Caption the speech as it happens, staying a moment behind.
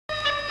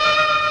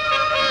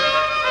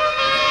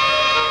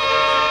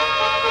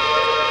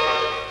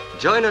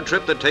Join a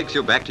trip that takes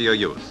you back to your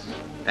youth.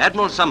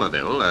 Admiral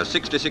Somerville, a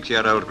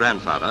 66-year-old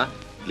grandfather,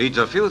 leads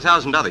a few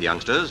thousand other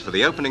youngsters for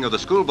the opening of the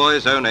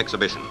Schoolboys' own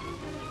exhibition.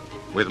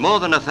 With more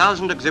than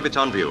 1,000 exhibits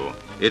on view,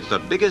 it's the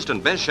biggest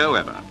and best show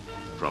ever.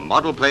 From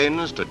model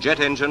planes to jet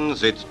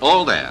engines, it's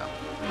all there.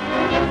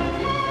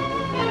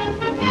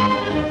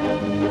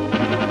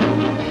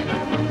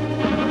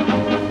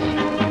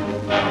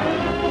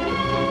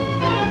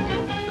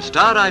 The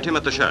star item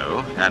at the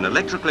show, an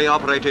electrically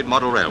operated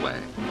model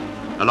railway.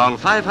 Along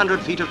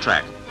 500 feet of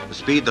track,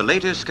 speed the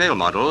latest scale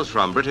models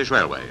from British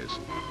Railways.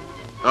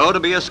 Oh, to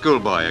be a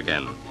schoolboy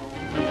again.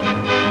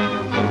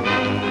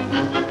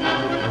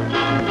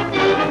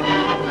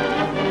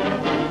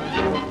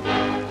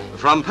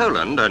 From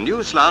Poland, a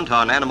new slant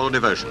on animal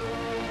devotion.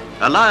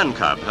 A lion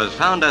cub has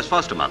found as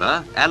foster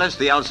mother Alice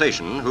the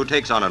Alsatian, who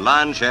takes on a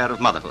lion's share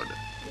of motherhood.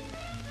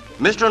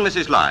 Mr. and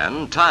Mrs.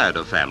 Lion, tired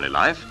of family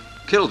life,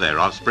 kill their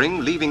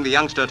offspring, leaving the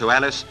youngster to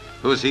Alice,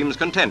 who seems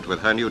content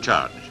with her new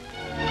charge.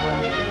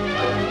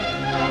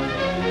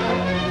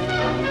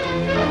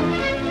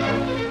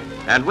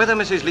 And whether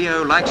Mrs.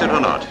 Leo likes it or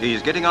not,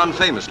 he's getting on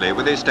famously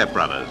with his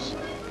stepbrothers.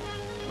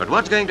 But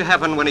what's going to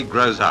happen when he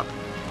grows up?